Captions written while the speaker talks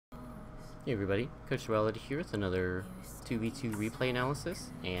Hey everybody, Coach Duality here with another 2v2 replay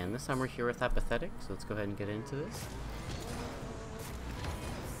analysis, and this time we're here with Apathetic, so let's go ahead and get into this.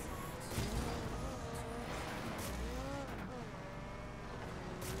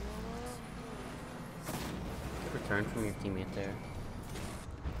 Good return from your teammate there.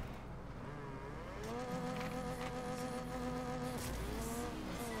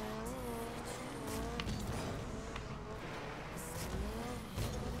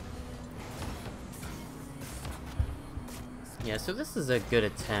 Yeah, so this is a good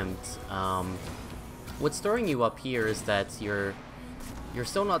attempt. What's throwing you up here is that you're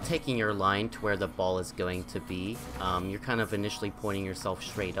still not taking your line to where the ball is going to be. You're kind of initially pointing yourself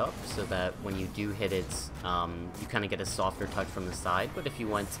straight up so that when you do hit it, you kind of get a softer touch from the side. But if you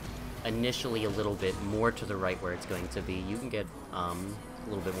went initially a little bit more to the right where it's going to be, you can get a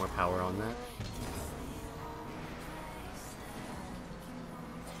little bit more power on that.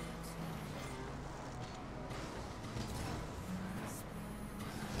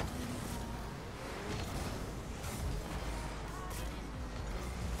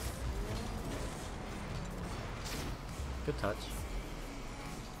 Good touch.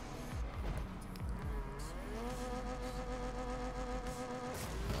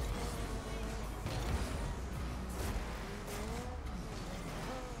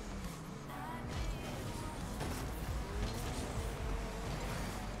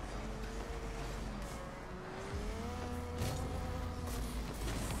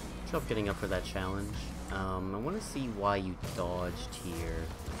 Good job getting up for that challenge. I want to see why you dodged here.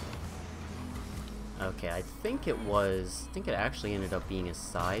 Okay, I think it actually ended up being a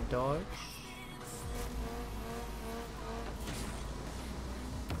side dodge.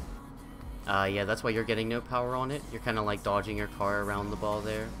 Yeah, that's why you're getting no power on it. You're kind of like dodging your car around the ball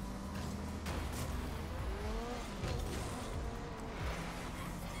there.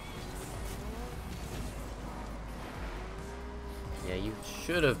 Yeah, you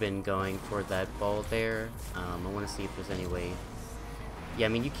should have been going for that ball there. I want to see if there's any way. Yeah, I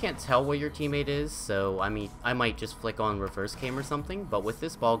mean, you can't tell where your teammate is, so, I mean, I might just flick on reverse cam or something, but with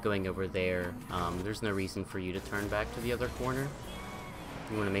this ball going over there, there's no reason for you to turn back to the other corner.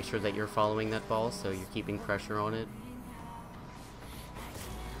 You want to make sure that you're following that ball, so you're keeping pressure on it.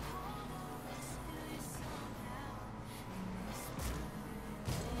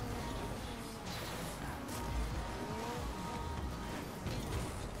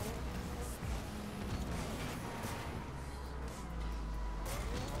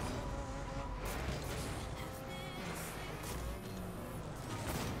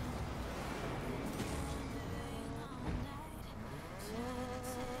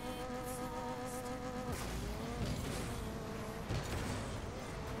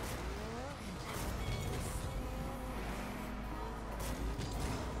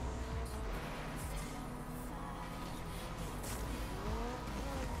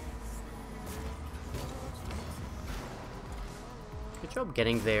 Good job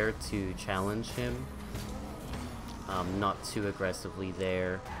getting there to challenge him. Not too aggressively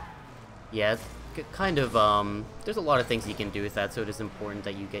there. Yeah, kind of, there's a lot of things you can do with that, so it is important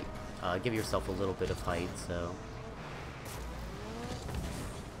that you give yourself a little bit of height, so.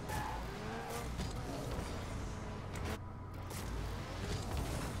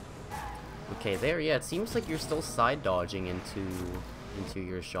 Okay, there, yeah, it seems like you're still side dodging into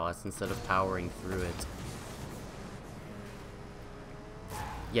your shots instead of powering through it.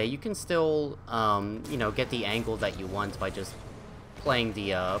 Yeah, you can still, you know, get the angle that you want by just playing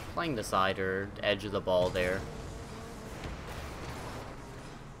the side or edge of the ball there.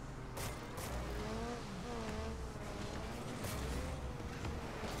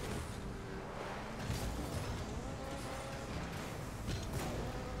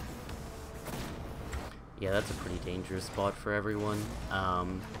 Yeah, that's a pretty dangerous spot for everyone.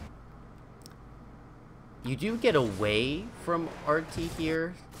 You do get away from RT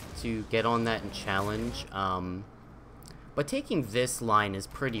here to get on that and challenge, but taking this line is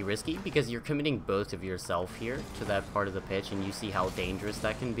pretty risky because you're committing both of yourself here to that part of the pitch, and you see how dangerous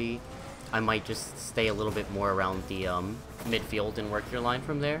that can be. I might just stay a little bit more around the midfield and work your line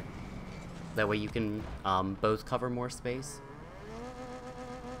from there. That way you can both cover more space.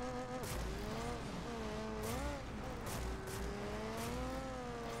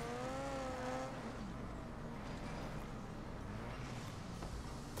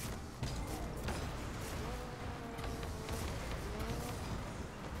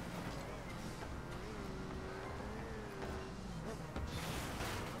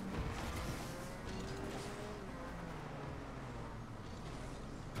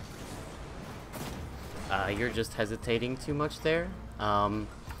 You're just hesitating too much there.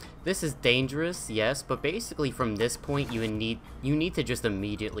 This is dangerous, yes, but basically from this point you need to just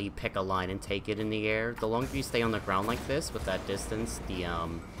immediately pick a line and take it in the air. The longer you stay on the ground like this with that distance, the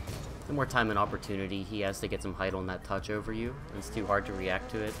more time and opportunity he has to get some height on that touch over you. It's too hard to react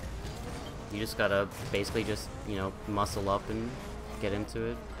to it. You just gotta basically just, you know, muscle up and get into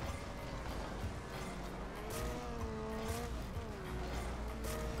it.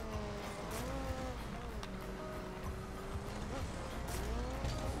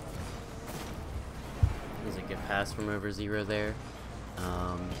 There's a good pass from 0ver Zer0 there.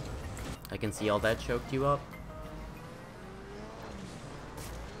 I can see all that choked you up.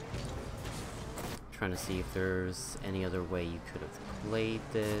 Trying to see if there's any other way you could have played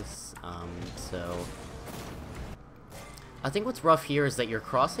this. So I think what's rough here is that you're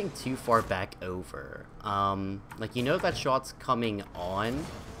crossing too far back over. Like, you know that shot's coming on,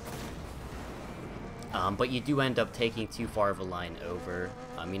 but you do end up taking too far of a line over.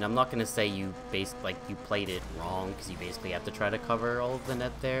 I mean, I'm not gonna say you you played it wrong, because you basically have to try to cover all of the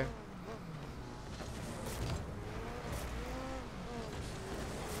net there.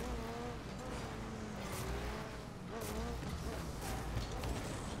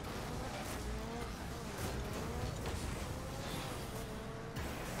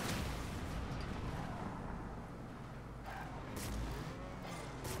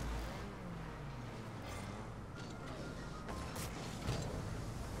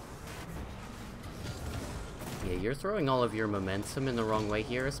 Yeah, you're throwing all of your momentum in the wrong way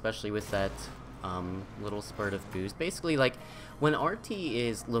here, especially with that little spurt of boost. Basically, like, when RT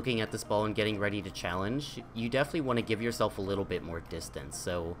is looking at this ball and getting ready to challenge, you definitely want to give yourself a little bit more distance.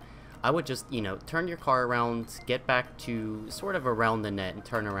 So I would just, you know, turn your car around, get back to sort of around the net, and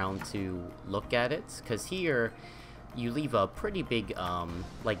turn around to look at it. Because here, you leave a pretty big,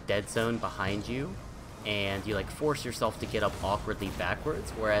 like, dead zone behind you, and you, like, force yourself to get up awkwardly backwards,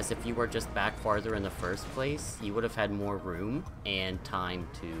 whereas if you were just back farther in the first place, you would have had more room and time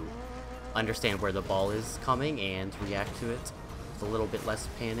to understand where the ball is coming and react to it with a little bit less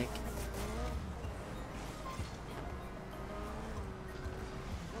panic.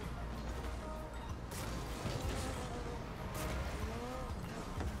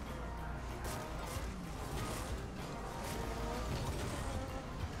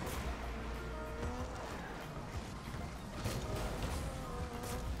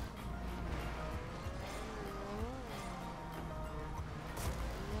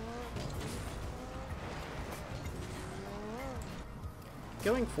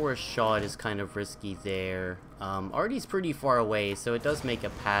 Going for a shot is kind of risky there. Artie's pretty far away, so it does make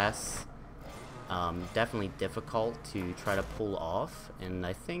a pass definitely difficult to try to pull off, and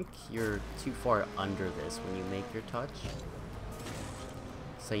I think you're too far under this when you make your touch.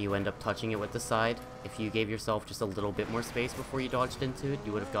 So you end up touching it with the side. If you gave yourself just a little bit more space before you dodged into it,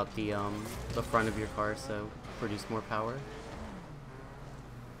 you would have got the front of your car, so produce more power.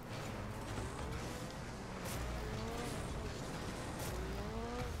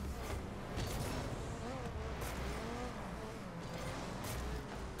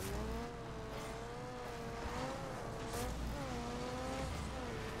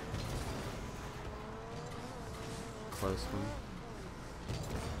 Close one.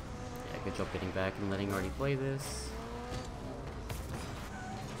 Yeah, good job getting back and letting Artie play this.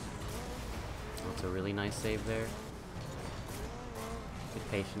 That's a really nice save there. Good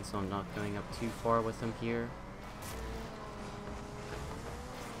patience on not going up too far with him here.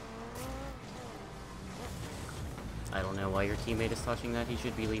 I don't know why your teammate is touching that. He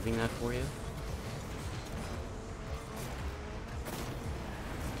should be leaving that for you.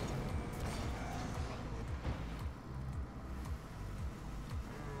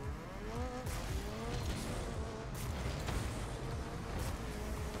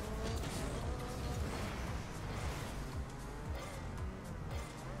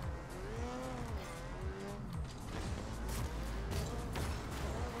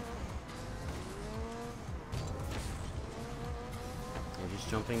 Just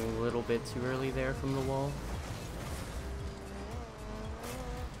jumping a little bit too early there from the wall.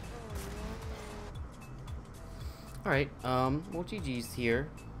 Alright, well, GG's here.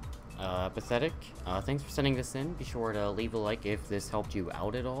 Apathetic, thanks for sending this in. Be sure to leave a like if this helped you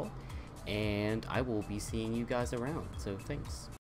out at all. And I will be seeing you guys around, so thanks.